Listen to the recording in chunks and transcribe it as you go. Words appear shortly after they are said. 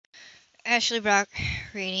Ashley Brock,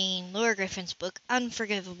 reading Laura Griffin's book,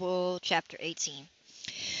 Unforgivable, Chapter 18.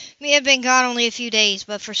 Mia had been gone only a few days,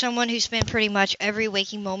 but for someone who spent pretty much every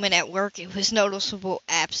waking moment at work, it was noticeable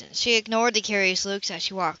absence. She ignored the curious looks as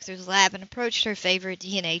she walked through the lab and approached her favorite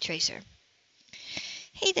DNA tracer.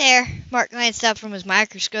 "Hey there," Mark glanced up from his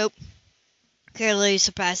microscope, clearly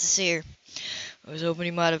surprised to see her. I was hoping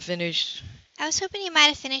you might have finished. "I was hoping you might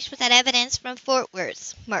have finished with that evidence from Fort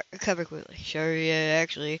Worth," Mark recovered quickly. Sure, yeah,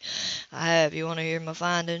 actually, I have. You want to hear my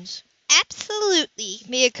findings? "Absolutely."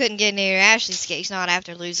 Mia couldn't get near Ashley's case, not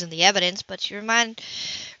after losing the evidence, but she remained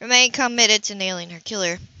committed to nailing her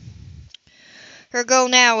killer. Her goal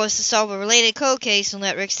now was to solve a related cold case and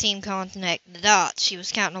let Rick's team connect the dots. She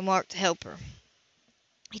was counting on Mark to help her.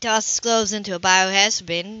 He tossed his gloves into a biohazard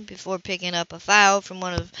bin before picking up a file from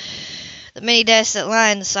one of the many desks that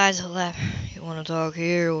lined the sides of the lab. You want to talk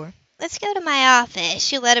here, or? "Let's go to my office."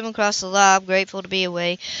 She led him across the lab, grateful to be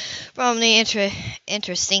away from the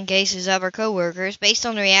interesting cases of her coworkers. Based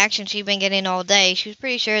on the reaction she'd been getting all day, she was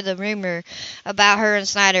pretty sure the rumor about her and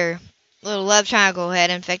Snyder, little love triangle,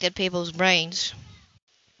 had infected people's brains.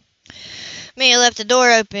 Mia left the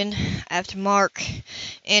door open after Mark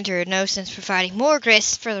entered, no sense providing more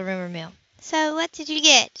grist for the rumor mill. "So, what did you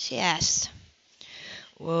get?" she asked.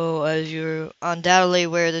 Well, as you're undoubtedly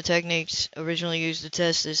aware, the techniques originally used to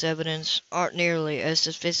test this evidence aren't nearly as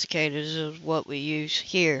sophisticated as what we use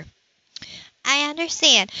here. "I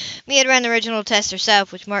understand." Mia had run the original test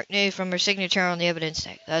herself, which Mark knew from her signature on the evidence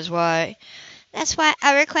tag. That's why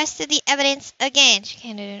I requested the evidence again, she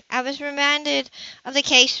candid. "I was reminded of the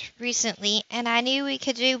case recently, and I knew we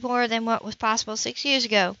could do more than what was possible 6 years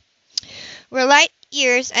ago. We're light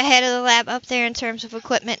years ahead of the lab up there in terms of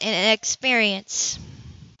equipment and experience."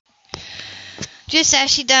 Just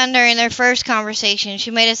as she'd done during their first conversation,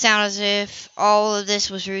 she made it sound as if all of this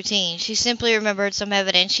was routine. She simply remembered some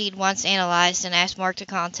evidence she'd once analyzed and asked Mark to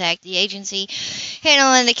contact the agency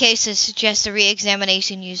handling the case to suggest a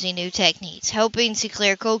re-examination using new techniques. Helping to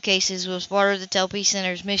clear cold cases was part of the Telpe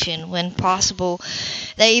Center's mission. When possible,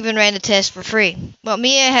 they even ran the test for free. What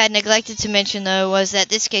Mia had neglected to mention, though, was that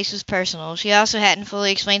this case was personal. She also hadn't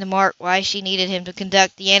fully explained to Mark why she needed him to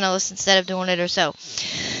conduct the analysis instead of doing it herself.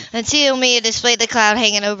 Until Mia displayed the cloud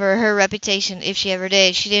hanging over her reputation, if she ever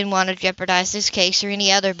did, she didn't want to jeopardize this case or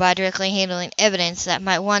any other by directly handling evidence that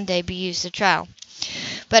might one day be used at trial.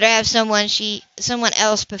 Better have someone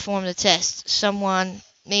else perform the test, someone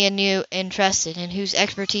Mia knew and trusted, and whose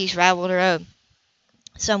expertise rivaled her own.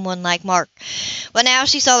 Someone like Mark. But now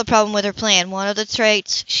she saw the problem with her plan. One of the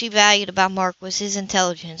traits she valued about Mark was his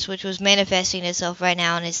intelligence, which was manifesting itself right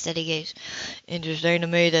now in his steady gaze. Interesting to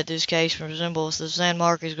me that this case resembles the San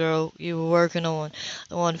Marcos girl you were working on,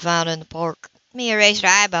 the one found in the park. Mia raised her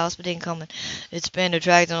eyebrows but didn't comment. It's been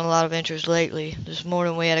attracting a lot of interest lately. This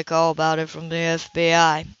morning we had a call about it from the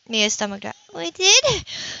FBI. Mia's stomach dropped. "We did?"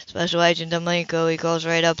 Special Agent Domenico, he calls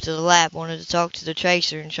right up to the lab, wanted to talk to the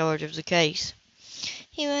tracer in charge of the case.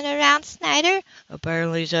 "He went around Snyder?"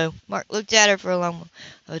 Apparently so. Mark looked at her for a long moment.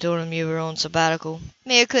 I told him you were on sabbatical.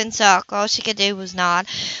 Mia couldn't talk. All she could do was nod.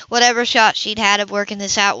 Whatever shot she'd had of working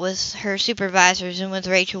this out with her supervisors and with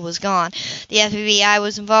Rachel was gone. The FBI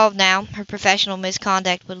was involved now. Her professional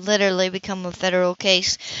misconduct would literally become a federal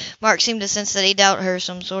case. Mark seemed to sense that he dealt her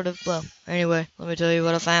some sort of blow. Anyway, let me tell you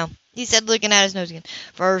what I found, he said, looking at his nose again.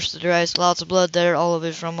 First, there's lots of blood there, all of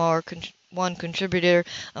it from our one contributor,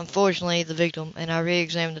 unfortunately the victim, and I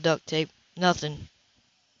re-examined the duct tape. Nothing.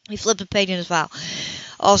 He flipped a page in his file.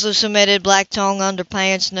 Also submitted black thong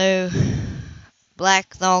underpants, no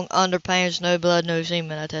blood, no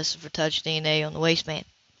semen. I tested for touch DNA on the waistband.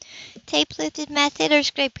 "Tape lifted method or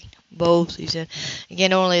scraping?" "Both," he said.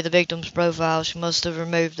 Again, only the victim's profile. She must have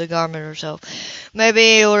removed the garment herself. Maybe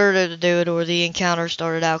he ordered her to do it, or the encounter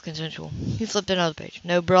started out consensual. He flipped another page.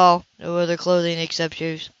 No bra, no other clothing except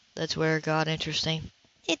shoes. That's where it got interesting.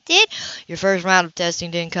 "It did?" Your first round of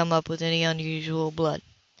testing didn't come up with any unusual blood.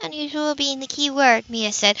 "Unusual being the key word,"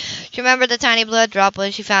 Mia said. She remembered the tiny blood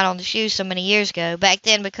droplets she found on the shoes so many years ago. Back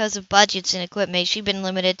then, because of budgets and equipment, she'd been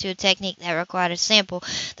limited to a technique that required a sample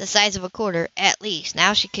the size of a quarter, at least.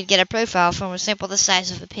 Now she could get a profile from a sample the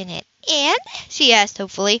size of a pinhead. "And?" she asked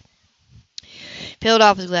hopefully. Peeled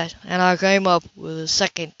off his glass, and I came up with a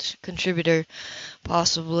second contributor,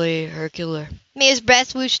 possibly her killer. Mia's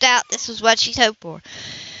breath whooshed out. This was what she'd hoped for.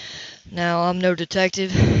 Now, I'm no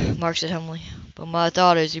detective, Mark said humbly, but my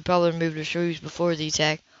thought is he probably removed her shoes before the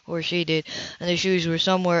attack, or she did, and the shoes were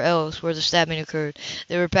somewhere else where the stabbing occurred.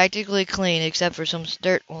 They were practically clean except for some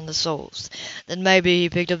dirt on the soles. Then maybe he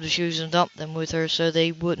picked up the shoes and dumped them with her so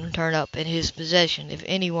they wouldn't turn up in his possession if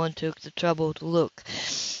anyone took the trouble to look.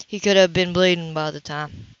 He could have been bleeding by the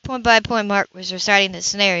time. Point by point, Mark was reciting the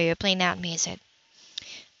scenario, playing out in me, and said,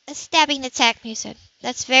 "A stabbing attack," he said.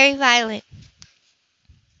 "That's very violent."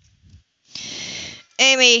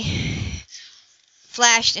 Amy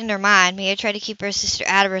flashed in her mind. Mia tried to keep her sister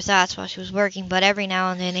out of her thoughts while she was working, but every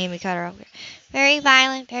now and then Amy cut her off. "Very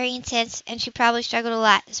violent, very intense, and she probably struggled a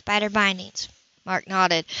lot despite her bindings." Mark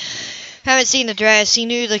nodded. Haven't seen the dress. He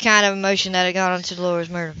knew the kind of emotion that had gone into Dolores'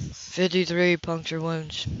 murder. 53 puncture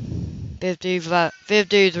wounds.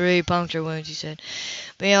 53 puncture wounds, he said.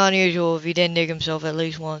 Be unusual if he didn't nick himself at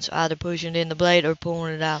least once, either pushing in the blade or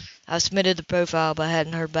pulling it out. I submitted the profile, but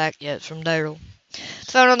hadn't heard back yet from Daryl.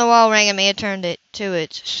 The phone on the wall rang and Mia turned it to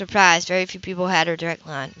it, surprised. Very few people had her direct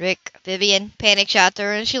line. Rick, Vivian, panic shot through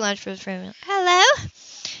her, and she lunged for the phone. "Hello?"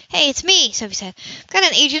 "Hey, it's me," Sophie said. "I've got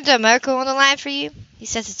an agent of America on the line for you." He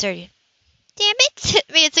said it's urgent. "Damn it!"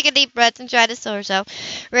 Mia took a deep breath and tried to still herself.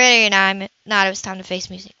 Ready or not, it was time to face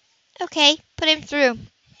music. "Okay, put him through."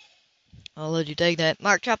 I'll let you take that.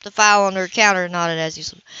 Mark dropped the file on her counter and nodded as he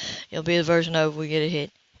said, You'll be the first to know if we get a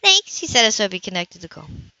hit. "Thanks," she said as Sophie connected the call.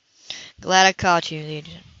 Glad I caught you, the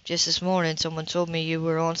agent. Just this morning, someone told me you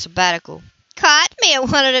were on sabbatical. "Caught?" Mia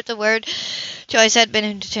wondered if the word choice had been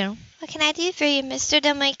intentional. "What can I do for you, Mr.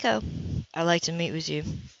 Delmaco?" I'd like to meet with you.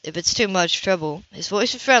 If it's too much trouble. His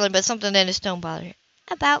voice was friendly, but something in his tone bothered her.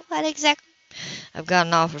 "About what exactly?" I've got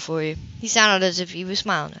an offer for you. He sounded as if he was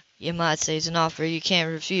smiling. You might say it's an offer you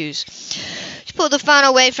can't refuse. She pulled the phone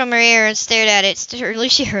away from her ear and stared at it, sternly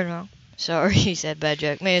sheering wrong. Sorry, he said, bad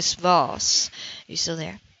joke. Miss Voss. You still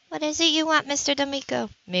there? "What is it you want, Mr. D'Amico?"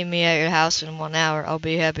 Meet me at your house in 1 hour. I'll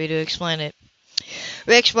be happy to explain it.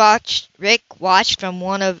 Rick watched from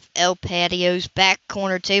one of El Patio's back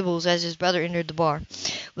corner tables as his brother entered the bar.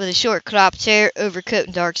 With a short cropped hair, overcoat,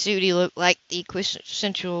 and dark suit, he looked like the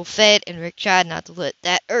quintessential Fed, and Rick tried not to let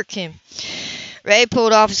that irk him. Ray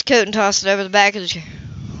pulled off his coat and tossed it over the back of the chair.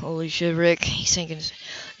 Holy shit, Rick, he's thinking,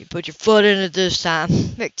 you put your foot in it this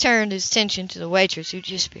time. Rick turned his attention to the waitress, who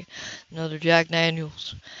just appeared. Another Jack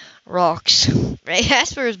Daniels. Rocks. Ray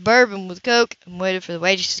asked for his bourbon with Coke and waited for the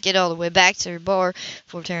waitress to get all the way back to her bar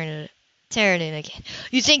before tearing in again.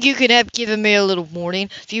 You think you could have given me a little warning?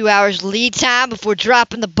 A few hours lead time before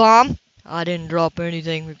dropping the bomb? I didn't drop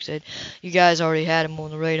anything, Rick said. You guys already had him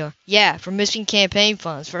on the radar. Yeah, for missing campaign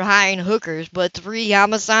funds, for hiring hookers, but 3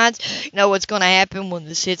 homicides? You know what's going to happen when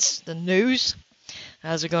this hits the news?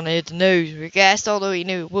 How's it going to hit the news? Rick asked, although he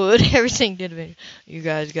knew it would. Everything did have. You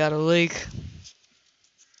guys got a leak.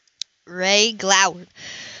 Ray glowered.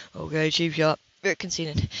 Okay, cheap shot. Rick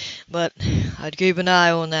conceded. But I'd keep an eye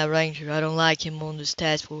on that ranger. I don't like him on this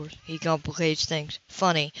task force. He complicates things.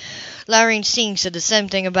 Funny. Lorraine Singh said the same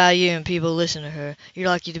thing about you, and people listen to her. You're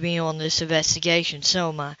lucky to be on this investigation. So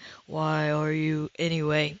am I. Why are you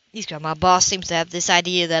anyway? He's got my boss seems to have this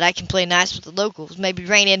idea that I can play nice with the locals. Maybe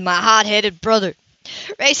rein in my hot-headed brother.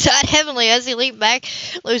 Ray sighed heavily as he leaned back,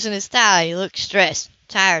 loosened his tie. He looked stressed,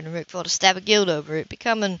 tired, and Rick felt a stab of guilt over it,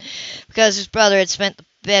 because his brother had spent the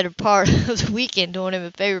better part of the weekend doing him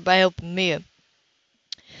a favor by helping Mia. You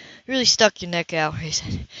really stuck your neck out, he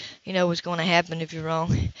said. You know what's going to happen if you're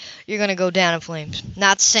wrong. You're going to go down in flames.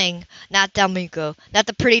 Not Singh, not D'Amico, not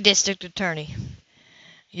the pretty district attorney.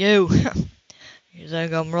 You. You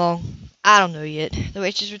think I'm wrong? I don't know yet. The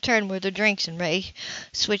waitress returned with her drinks, and Ray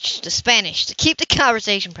switched to Spanish to keep the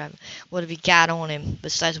conversation private. What have you got on him,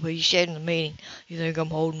 besides what you shared in the meeting? You think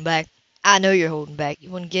I'm holding back? I know you're holding back.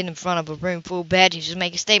 You wouldn't get in front of a room full of badges and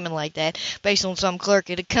make a statement like that, based on some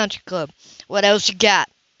clerk at a country club. What else you got?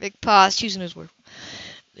 Rick paused, choosing his word.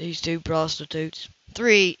 These 2 prostitutes.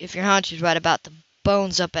 3, if your hunch is right about the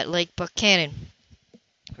bones up at Lake Buchanan.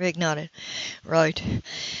 Rick nodded. Right.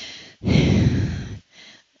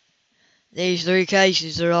 These 3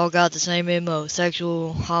 cases, they're all got the same MO.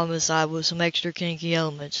 Sexual homicide with some extra kinky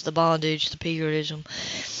elements. The bondage, the patriotism.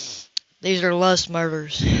 These are lust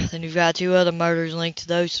murders. Then you've got 2 other murders linked to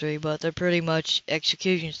those 3, but they're pretty much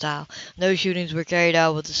execution style. No shootings were carried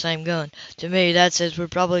out with the same gun. To me, that says we've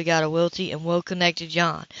probably got a wealthy and well-connected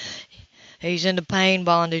John. He's into pain,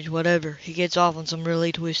 bondage, whatever. He gets off on some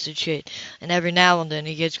really twisted shit. And every now and then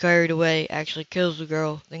he gets carried away, actually kills the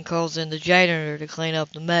girl, then calls in the janitor to clean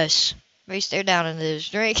up the mess. Ray stared down into his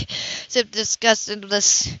drink, sipped disgusted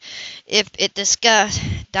as if it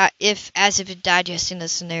digesting the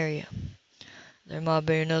scenario. There might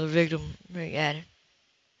be another victim, Rick added.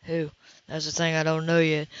 Who? That's the thing I don't know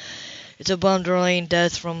yet. It's a Bunderlane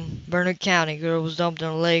death from Burnett County. Girl was dumped in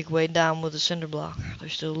a lake, weighed down with a cinder block. They're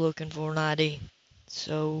still looking for an ID.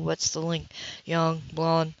 So, what's the link? Young,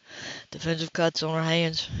 blonde, defensive cuts on her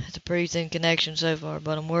hands. It's a pretty thin connection so far,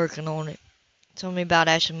 but I'm working on it. Tell me about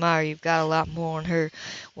Ashley Meyer. You've got a lot more on her.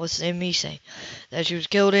 What's the ME say? That she was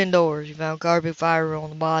killed indoors. You found carpet fiber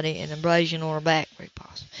on the body and abrasion on her back. Break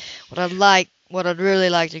pause. What I'd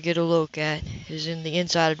really like to get a look at is in the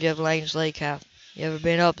inside of Jeff Lane's lake house. You ever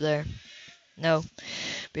been up there? No.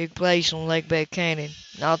 Big place on Lake Bed Canyon.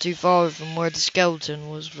 Not too far from where the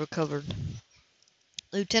skeleton was recovered.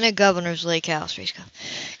 Lieutenant Governor's Lake House, Frisco.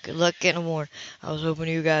 Good luck getting a warrant. I was hoping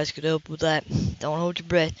you guys could help with that. Don't hold your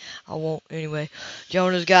breath. I won't anyway.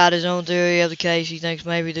 Jonah's got his own theory of the case. He thinks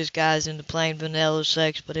maybe this guy's into plain vanilla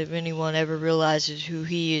sex, but if anyone ever realizes who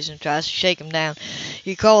he is and tries to shake him down,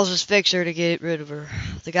 he calls his fixer to get rid of her.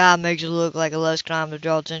 The guy makes it look like a less crime to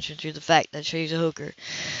draw attention to the fact that she's a hooker.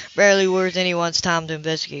 Barely worth anyone's time to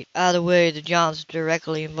investigate. Either way, the John's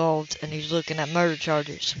directly involved, and he's looking at murder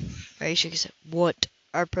charges. Ray shook his head. What?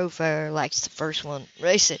 Our profiler likes the first one.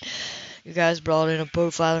 Ray said, you guys brought in a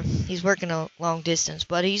profiler. He's working a long distance,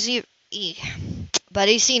 but he's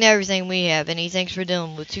seen everything we have, and he thinks we're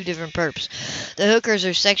dealing with two different perps. The hookers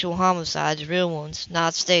are sexual homicides, real ones,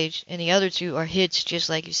 not staged, and the other two are hits, just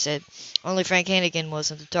like you said. Only Frank Hannigan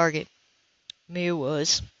wasn't the target. Mia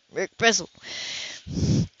was. Rick Bressel.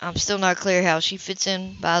 I'm still not clear how she fits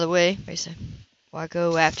in, by the way. Ray said, why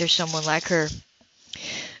go after someone like her?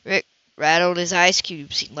 Rick rattled his ice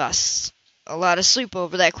cubes. He lost a lot of sleep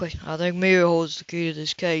over that question. I think Mia holds the key to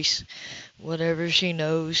this case. Whatever she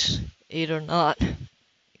knows, it or not.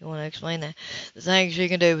 You want to explain that? The things she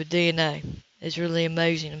can do with DNA is really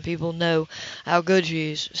amazing, and people know how good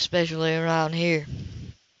she is, especially around here.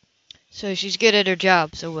 So she's good at her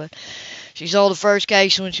job, so what? She sold the first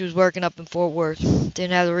case when she was working up in Fort Worth.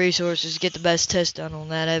 Didn't have the resources to get the best test done on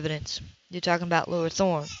that evidence. You're talking about Laura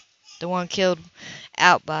Thorne, the one killed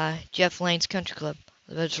out by Jeff Lane's country club.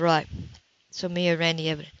 That's right. So Mia ran the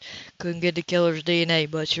evidence. Couldn't get the killer's DNA,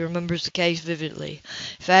 but she remembers the case vividly.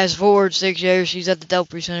 Fast forward 6 years, she's at the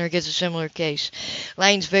Delphi Center, gets a similar case.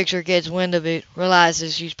 Lane's fixer gets wind of it,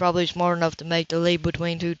 realizes she's probably smart enough to make the leap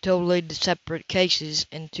between two totally separate cases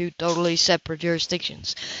in two totally separate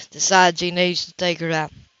jurisdictions. Decides he needs to take her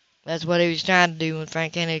out. That's what he was trying to do when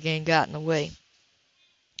Frank Hannigan got in the way.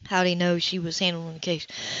 How'd he know she was handling the case?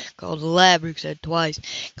 Called the lab, Rick said twice.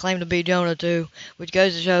 Claimed to be Jonah, too, which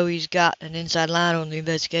goes to show he's got an inside line on the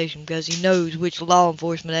investigation because he knows which law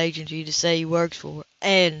enforcement agency to say he works for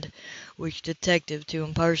and which detective to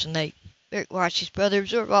impersonate. Rick watched his brother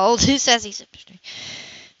absorb all this as he sipped straight.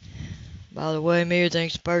 By the way, Mia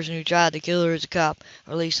thinks the person who tried to kill her is a cop,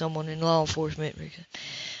 or at least someone in law enforcement, Rick said.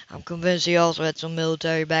 I'm convinced he also had some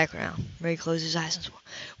military background. Ray closed his eyes and swore.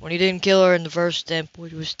 When he didn't kill her in the first attempt,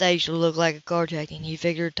 which was staged to look like a carjacking, he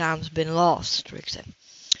figured time's been lost, Rick said.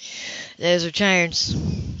 There's a chance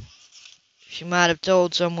she might have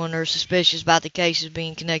told someone her suspicious about the cases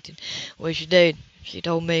being connected. Well, she did. She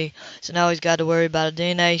told me. So now he's got to worry about a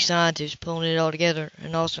DNA scientist pulling it all together,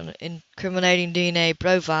 and also an incriminating DNA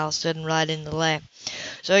profile sitting right in the lab.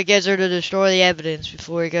 So he gets her to destroy the evidence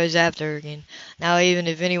before he goes after her again. Now, even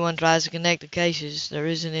if anyone tries to connect the cases, there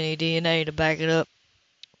isn't any DNA to back it up.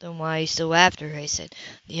 Then why he's still after her, he said.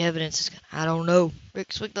 The evidence is gone. I don't know.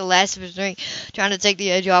 Rick swigged the last of his drink, trying to take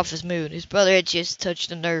the edge off his mood. His brother had just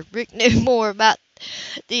touched a nerve. Rick knew more about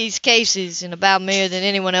these cases and about Mia than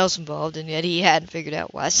anyone else involved, and yet he hadn't figured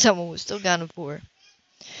out why someone was still gunning for her.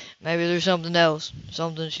 Maybe there's something else,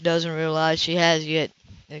 something she doesn't realize she has yet.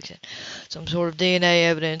 Some sort of DNA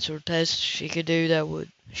evidence or test she could do that would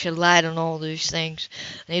shed light on all these things.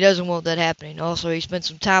 And he doesn't want that happening. Also, he spent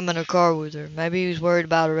some time in her car with her. Maybe he was worried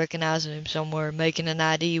about her recognizing him somewhere, making an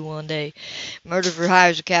ID one day. Murder for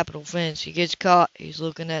hire is a capital offense. He gets caught, he's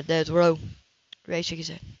looking at death row. Ray shook his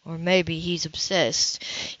head. Or maybe he's obsessed.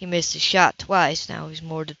 He missed his shot twice. Now he's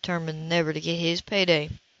more determined than ever to get his payday.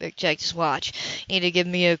 Rick checked his watch. He need to give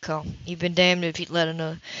me a call. He'd been damned if he'd let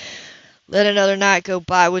another night go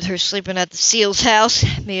by with her sleeping at the Seals' house.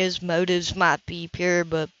 Mia's motives might be pure,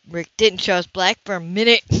 but Rick didn't trust Black for a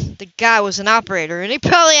minute. The guy was an operator, and he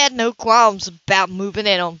probably had no qualms about moving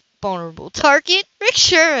in on vulnerable target. Rick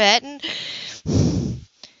sure hadn't.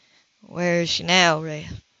 Where is she now, Ray?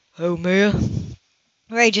 Oh, Mia?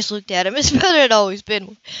 Ray just looked at him. His brother had always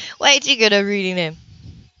been way too good at reading him.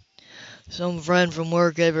 Some friend from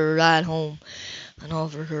work gave her a ride home and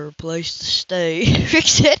offered her a place to stay. Rick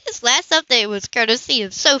said his last update was courtesy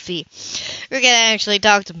of Sophie. Rick had actually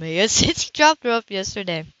talked to Mia since he dropped her off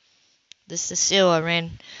yesterday. This Cecile I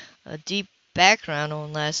ran a deep background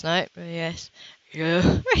on last night. Ray asked,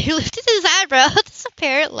 Yeah. He lifted his eyebrow with this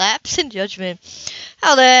apparent lapse in judgment.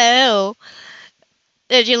 How the hell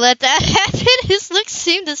did you let that happen? His look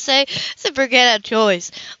seemed to say Zipper had a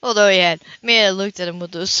choice, although he had. Mia looked at him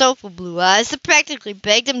with those soulful blue eyes that practically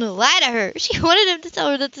begged him to lie to her. She wanted him to tell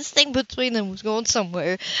her that this thing between them was going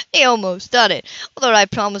somewhere. He almost done it, although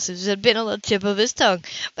right promises had been on the tip of his tongue.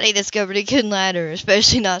 But he discovered he couldn't lie to her,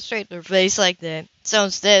 especially not straight in her face like that. So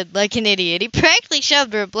instead, like an idiot, he practically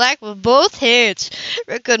shoved her black with both hands.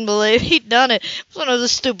 Rick couldn't believe he'd done it. It was one of the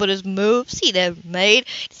stupidest moves he'd ever made.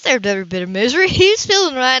 He deserved every bit of misery he's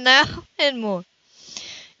feeling right now, and more.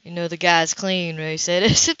 You know, the guy's clean, Ray said,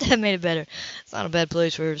 as if that made it better. It's not a bad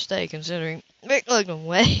place for her to stay, considering. Rick looked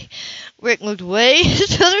away.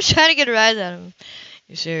 His brother trying to get a rise out of him.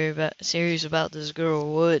 You serious about this girl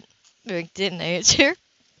or what? Rick didn't answer.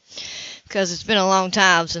 Because it's been a long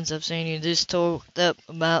time since I've seen you this torqued up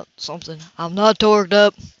about something. I'm not torqued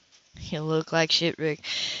up. You look like shit, Rick.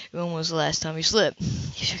 When was the last time you slept?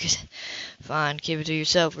 He shook his head. Fine, keep it to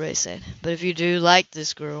yourself, Ray said. But if you do like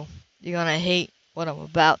this girl, you're gonna hate what I'm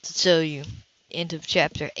about to tell you. End of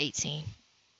chapter 18.